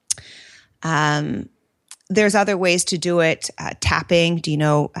 There's other ways to do it. Tapping. Do you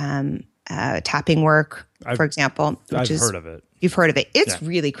know tapping work, for example? I've heard of it. You've heard of it. It's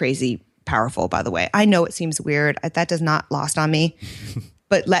really crazy powerful, by the way. I know it seems weird. That does not lost on me.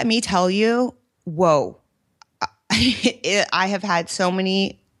 But let me tell you, whoa. I have had so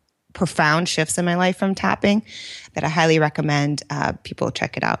many profound shifts in my life from tapping that I highly recommend people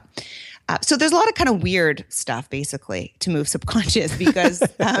check it out. So there's a lot of kind of weird stuff, basically, to move subconscious because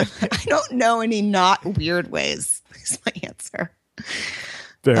I don't know any not weird ways is my answer.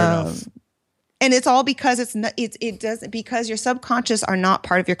 Fair enough. And it's all because because your subconscious are not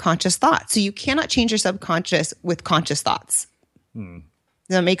part of your conscious thoughts. So you cannot change your subconscious with conscious thoughts.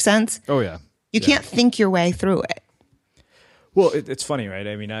 Does that make sense? Oh, yeah. You can't think your way through it. Well, it's funny, right?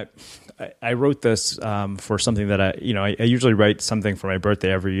 I mean, I wrote this for something that I usually write something for my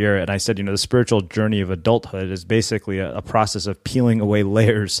birthday every year. And I said, the spiritual journey of adulthood is basically a process of peeling away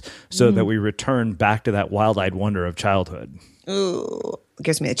layers so that we return back to that wild-eyed wonder of childhood. Ooh, it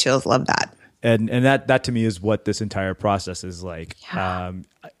gives me the chills. Love that. And that to me is what this entire process is like. Yeah.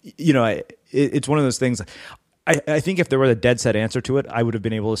 It's one of those things. I think if there were a dead set answer to it, I would have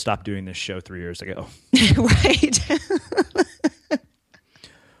been able to stop doing this show 3 years ago. Right.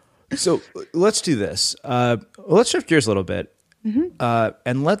 So let's do this. Let's shift gears a little bit.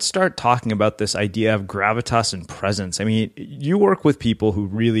 And let's start talking about this idea of gravitas and presence. I mean, you work with people who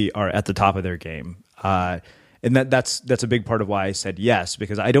really are at the top of their game. And that's a big part of why I said yes,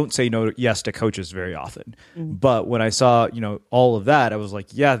 because I don't say yes to coaches very often. But when I saw, all of that, I was like,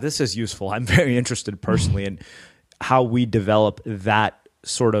 yeah, this is useful. I'm very interested personally in how we develop that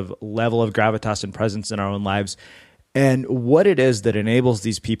sort of level of gravitas and presence in our own lives and what it is that enables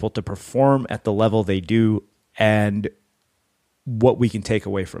these people to perform at the level they do and what we can take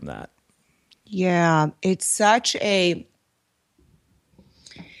away from that. Yeah, it's such a...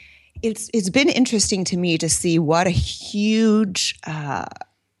 It's been interesting to me to see what a huge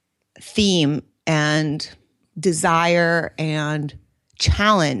theme and desire and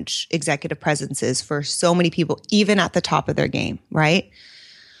challenge executive presence is for so many people, even at the top of their game, right?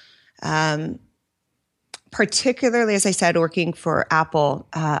 Particularly, as I said, working for Apple,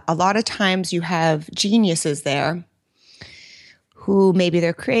 a lot of times you have geniuses there who maybe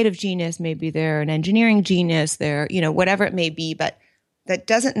they're creative genius, maybe they're an engineering genius, they're, whatever it may be, but that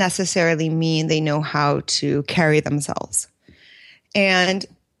doesn't necessarily mean they know how to carry themselves. And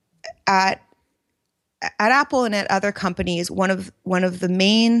at Apple and at other companies, one of the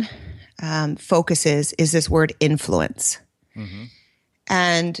main focuses is this word influence.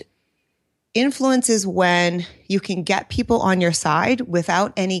 And influence is when you can get people on your side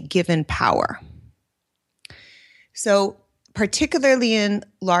without any given power. So particularly in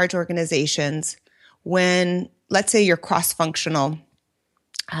large organizations, when, let's say, you're cross-functional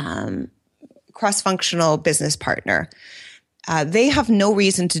business partner, they have no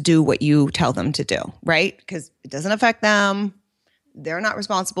reason to do what you tell them to do, right? Because it doesn't affect them. They're not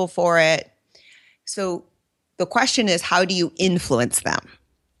responsible for it. So the question is, how do you influence them?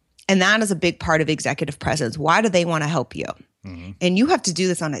 And that is a big part of executive presence. Why do they want to help you? And you have to do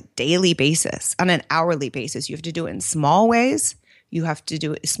this on a daily basis, on an hourly basis. You have to do it in small ways. You have to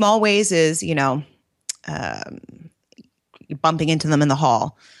do it. Small ways is, bumping into them in the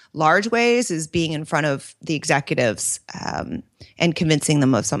hall. Large ways is being in front of the executives and convincing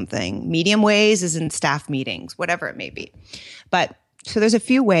them of something. Medium ways is in staff meetings, whatever it may be. But so there's a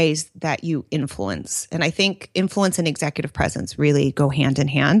few ways that you influence. And I think influence and executive presence really go hand in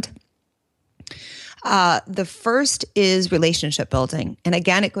hand. The first is relationship building. And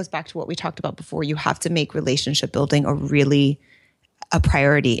again, it goes back to what we talked about before. You have to make relationship building a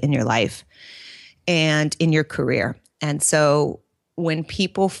priority in your life and in your career. And so when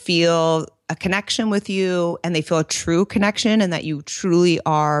people feel a connection with you and they feel a true connection and that you truly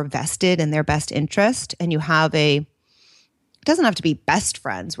are vested in their best interest, and you have it doesn't have to be best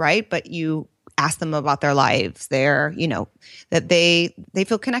friends, right? But you ask them about their lives, that they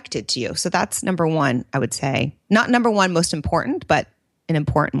feel connected to you. So that's number one, I would say. Not number one most important, but an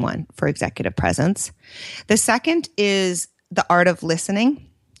important one for executive presence. The second is the art of listening.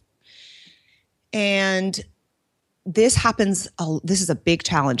 And this is a big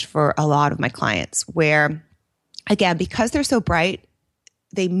challenge for a lot of my clients where, again, because they're so bright,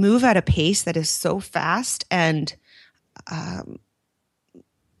 they move at a pace that is so fast, and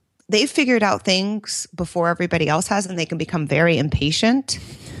they've figured out things before everybody else has, and they can become very impatient,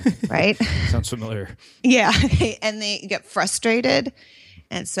 right? Sounds familiar. Yeah. And they get frustrated.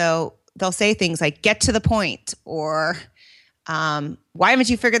 And so they'll say things like, get to the point, or why haven't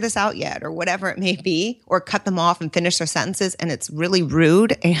you figured this out yet? Or whatever it may be, or cut them off and finish their sentences. And it's really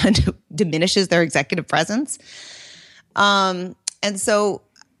rude and diminishes their executive presence. And so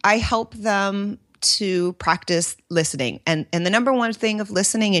I help them to practice listening. And the number one thing of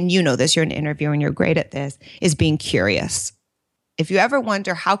listening, and you know this, you're an interviewer and you're great at this, is being curious. If you ever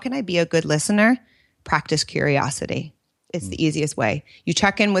wonder, how can I be a good listener? Practice curiosity. It's the easiest way. You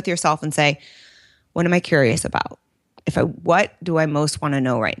check in with yourself and say, what am I curious about? What do I most want to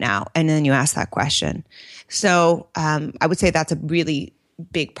know right now? And then you ask that question. So I would say that's a really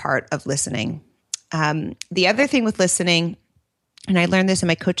big part of listening. The other thing with listening, and I learned this in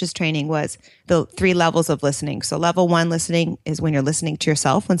my coach's training, was the 3 levels of listening. So level 1 listening is when you're listening to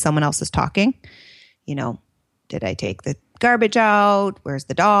yourself when someone else is talking. Did I take the garbage out? Where's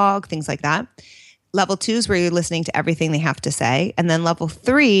the dog? Things like that. Level 2 is where you're listening to everything they have to say. And then level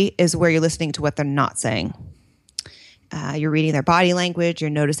 3 is where you're listening to what they're not saying. You're reading their body language. You're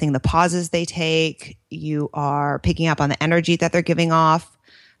noticing the pauses they take. You are picking up on the energy that they're giving off.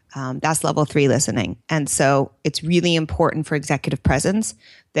 That's level 3 listening. And so it's really important for executive presence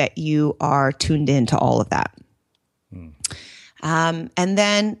that you are tuned into all of that. And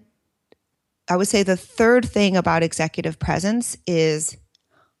then I would say the third thing about executive presence is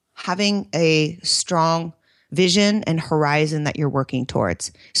having a strong vision and horizon that you're working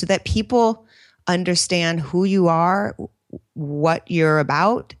towards, so that people understand who you are, what you're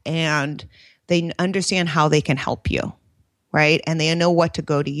about, and they understand how they can help you, right? And they know what to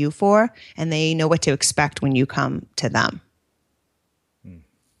go to you for, and they know what to expect when you come to them.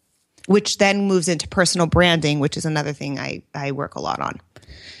 Which then moves into personal branding, which is another thing I work a lot on.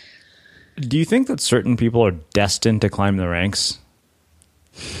 Do you think that certain people are destined to climb the ranks?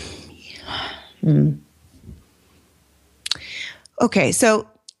 Okay, so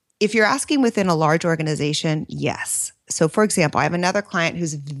if you're asking within a large organization, yes. So for example, I have another client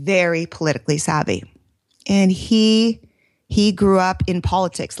who's very politically savvy, and he grew up in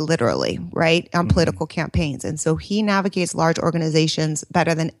politics, literally, right, on political campaigns. And so he navigates large organizations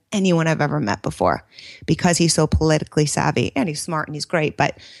better than anyone I've ever met before, because he's so politically savvy, and he's smart and he's great.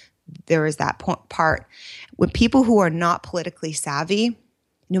 But there is that part when people who are not politically savvy,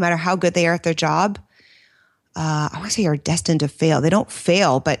 no matter how good they are at their job, I want to say are destined to fail. They don't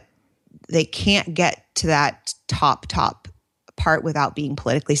fail, but they can't get to that top part without being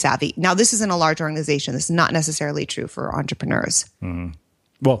politically savvy. Now, this isn't a large organization. This is not necessarily true for entrepreneurs. Mm-hmm.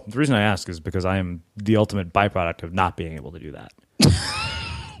 Well, the reason I ask is because I am the ultimate byproduct of not being able to do that.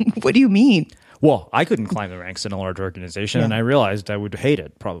 What do you mean? Well, I couldn't climb the ranks in a large organization, and I realized I would hate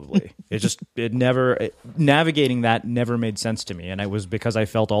it probably. Navigating that never made sense to me, and it was because I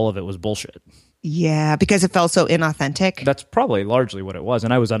felt all of it was bullshit. Yeah, because it felt so inauthentic. That's probably largely what it was,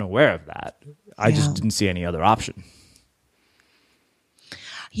 and I was unaware of that. I just didn't see any other option.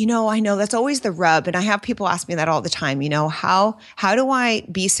 I know that's always the rub, and I have people ask me that all the time. How do I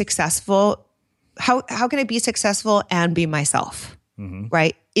be successful? How can I be successful and be myself? Mm-hmm.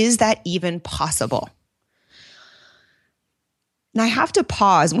 Right? Is that even possible? And I have to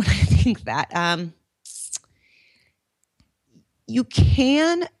pause when I think that. You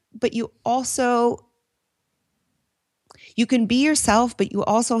can, but you can be yourself, but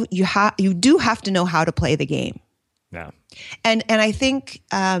you do have to know how to play the game. Yeah. And I think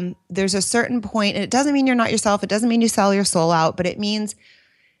there's a certain point, and it doesn't mean you're not yourself. It doesn't mean you sell your soul out, but it means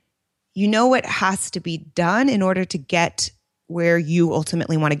you know what has to be done in order to get where you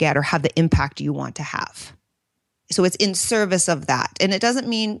ultimately want to get or have the impact you want to have. So it's in service of that. And it doesn't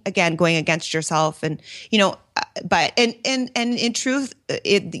mean, again, going against yourself and, but in truth,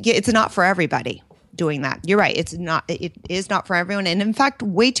 it's not for everybody doing that. You're right. It is not for everyone. And in fact,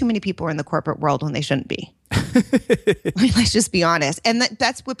 way too many people are in the corporate world when they shouldn't be. Let's just be honest. And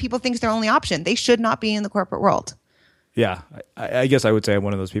that's what people think is their only option. They should not be in the corporate world. Yeah, I guess I would say I'm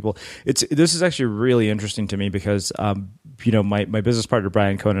one of those people. This is actually really interesting to me because, my business partner,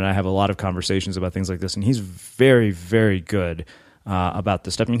 Brian Cohen, and I have a lot of conversations about things like this, and he's very, very good about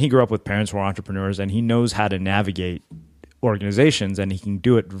this stuff. I mean, he grew up with parents who are entrepreneurs, and he knows how to navigate organizations, and he can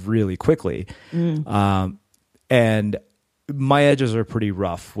do it really quickly. And my edges are pretty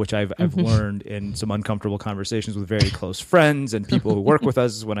rough, which I've learned in some uncomfortable conversations with very close friends and people who work with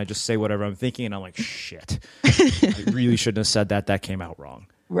us when I just say whatever I'm thinking and I'm like, shit, I really shouldn't have said that. That came out wrong.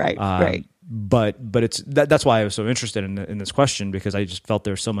 Right. Right. But that's why I was so interested in this question, because I just felt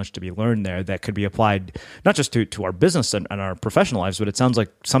there's so much to be learned there that could be applied not just to our business and our professional lives, but it sounds like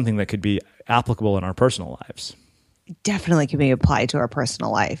something that could be applicable in our personal lives. Definitely can be applied to our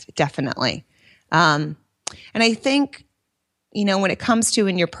personal life. Definitely. And I think, when it comes to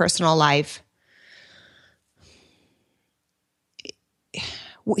in your personal life,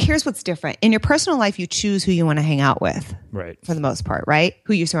 here's what's different. In your personal life, you choose who you want to hang out with. Right. For the most part, right?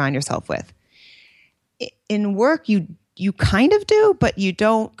 Who you surround yourself with. In work, you kind of do, but you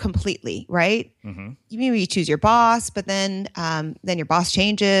don't completely, right? Mm-hmm. You choose your boss, but then your boss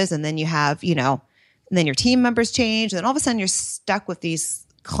changes, and then you have, and then your team members change, and then all of a sudden you're stuck with these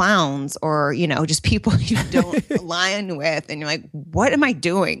clowns or, just people you don't align with. And you're like, what am I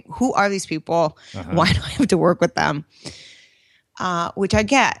doing? Who are these people? Uh-huh. Why do I have to work with them? Which I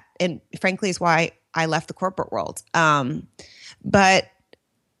get. And frankly, is why I left the corporate world. But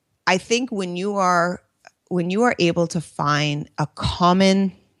I think when you are able to find a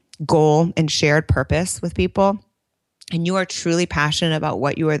common goal and shared purpose with people, and you are truly passionate about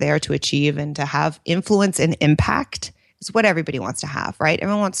what you are there to achieve and to have influence and impact, is what everybody wants to have, right?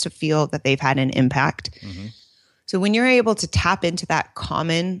 Everyone wants to feel that they've had an impact. Mm-hmm. So when you're able to tap into that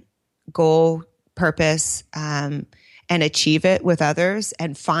common goal, purpose, and achieve it with others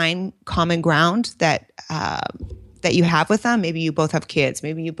and find common ground that you have with them, maybe you both have kids,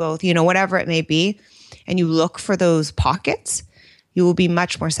 maybe you both, whatever it may be, and you look for those pockets, you will be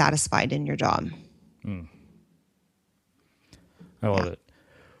much more satisfied in your job. Mm. I love it.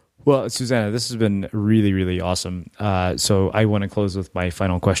 Well, Suzannah, this has been really, really awesome. So I want to close with my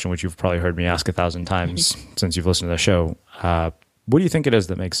final question, which you've probably heard me ask 1,000 times since you've listened to the show. What do you think it is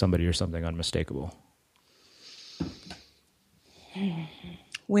that makes somebody or something unmistakable?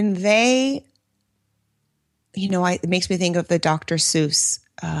 When they, it makes me think of the Dr. Seuss,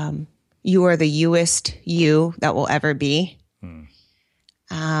 you are the youest you that will ever be.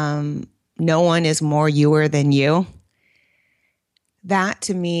 No one is more youer than you. That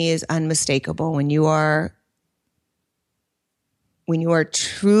to me is unmistakable. When you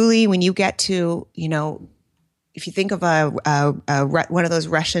get to, if you think of one of those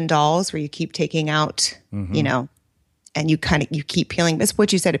Russian dolls where you keep taking out, mm-hmm. And you keep peeling, that's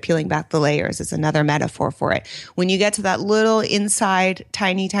what you said, peeling back the layers is another metaphor for it. When you get to that little inside,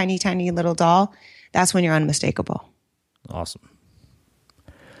 tiny, tiny, tiny little doll, that's when you're unmistakable. Awesome.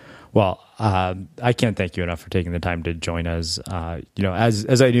 Well, I can't thank you enough for taking the time to join us.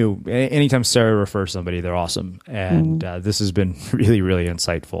 As I knew, anytime Sarah refers somebody, they're awesome. And this has been really, really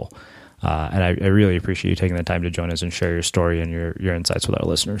insightful. And I really appreciate you taking the time to join us and share your story and your insights with our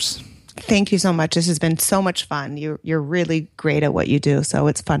listeners. Thank you so much. This has been so much fun. You're really great at what you do, so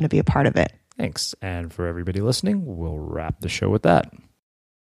it's fun to be a part of it. Thanks. And for everybody listening, we'll wrap the show with that.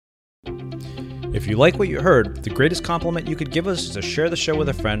 If you like what you heard, the greatest compliment you could give us is to share the show with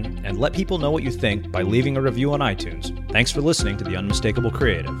a friend and let people know what you think by leaving a review on iTunes. Thanks for listening to The Unmistakable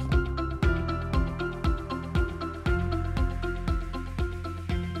Creative.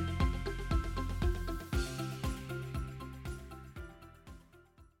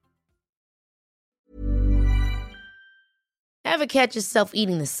 Ever catch yourself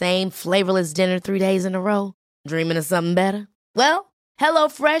eating the same flavorless dinner 3 days in a row? Dreaming of something better? Well,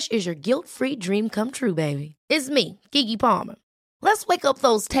 HelloFresh is your guilt-free dream come true, baby. It's me, Keke Palmer. Let's wake up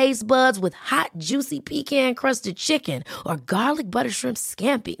those taste buds with hot, juicy pecan-crusted chicken or garlic butter shrimp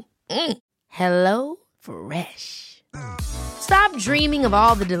scampi. Hello Fresh. Stop dreaming of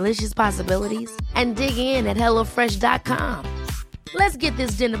all the delicious possibilities and dig in at HelloFresh.com. Let's get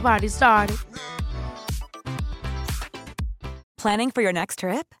this dinner party started. Planning for your next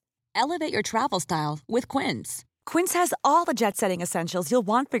trip? Elevate your travel style with Quince. Quince has all the jet-setting essentials you'll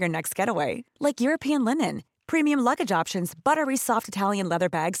want for your next getaway, like European linen, premium luggage options, buttery soft Italian leather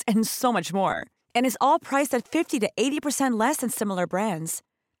bags, and so much more. And is all priced at 50 to 80% less than similar brands.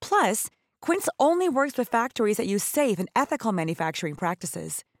 Plus, Quince only works with factories that use safe and ethical manufacturing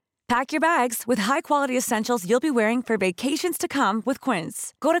practices. Pack your bags with high-quality essentials you'll be wearing for vacations to come with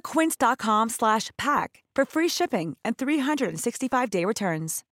Quince. Go to quince.com/pack for free shipping and 365-day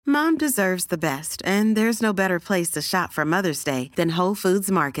returns. Mom deserves the best, and there's no better place to shop for Mother's Day than Whole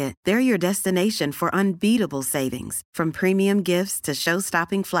Foods Market. They're your destination for unbeatable savings, from premium gifts to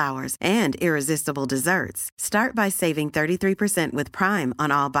show-stopping flowers and irresistible desserts. Start by saving 33% with Prime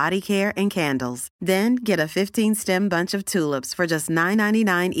on all body care and candles. Then get a 15-stem bunch of tulips for just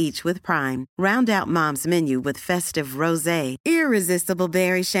 $9.99 each with Prime. Round out Mom's menu with festive rosé, irresistible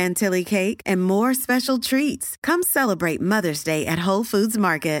berry chantilly cake, and more special treats. Come celebrate Mother's Day at Whole Foods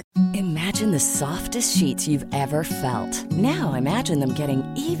Market. Imagine the softest sheets you've ever felt. Now imagine them getting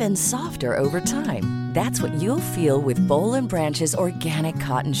even softer over time. That's what you'll feel with Boll & Branch's organic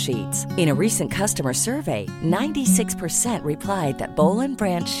cotton sheets. In a recent customer survey, 96% replied that Boll &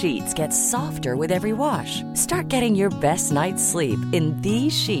 Branch sheets get softer with every wash. Start getting your best night's sleep in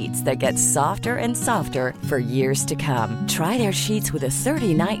these sheets that get softer and softer for years to come. Try their sheets with a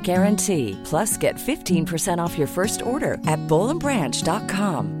 30-night guarantee. Plus, get 15% off your first order at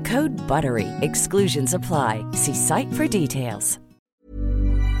bollandbranch.com. Code BUTTERY. Exclusions apply. See site for details.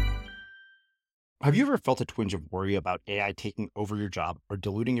 Have you ever felt a twinge of worry about AI taking over your job or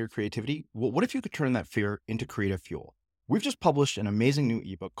diluting your creativity? Well, what if you could turn that fear into creative fuel? We've just published an amazing new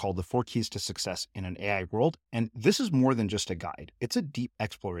ebook called The 4 Keys to Success in an AI World, and this is more than just a guide. It's a deep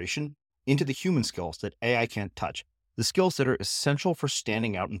exploration into the human skills that AI can't touch, the skills that are essential for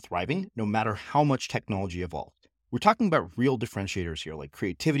standing out and thriving, no matter how much technology evolves. We're talking about real differentiators here, like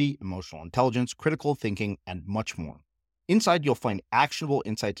creativity, emotional intelligence, critical thinking, and much more. Inside, you'll find actionable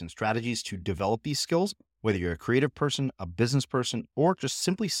insights and strategies to develop these skills, whether you're a creative person, a business person, or just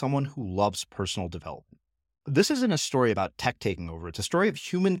simply someone who loves personal development. This isn't a story about tech taking over. It's a story of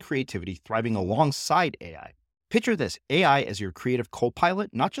human creativity thriving alongside AI. Picture this, AI as your creative co-pilot,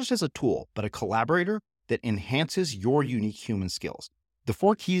 not just as a tool, but a collaborator that enhances your unique human skills. The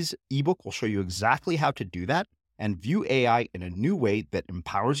 4 Keys ebook will show you exactly how to do that and view AI in a new way that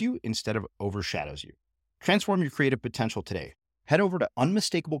empowers you instead of overshadows you. Transform your creative potential today. Head over to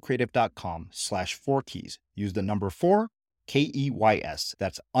unmistakablecreative.com/4keys. Use the number 4, KEYS.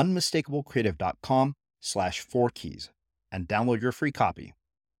 That's unmistakablecreative.com/4keys and download your free copy.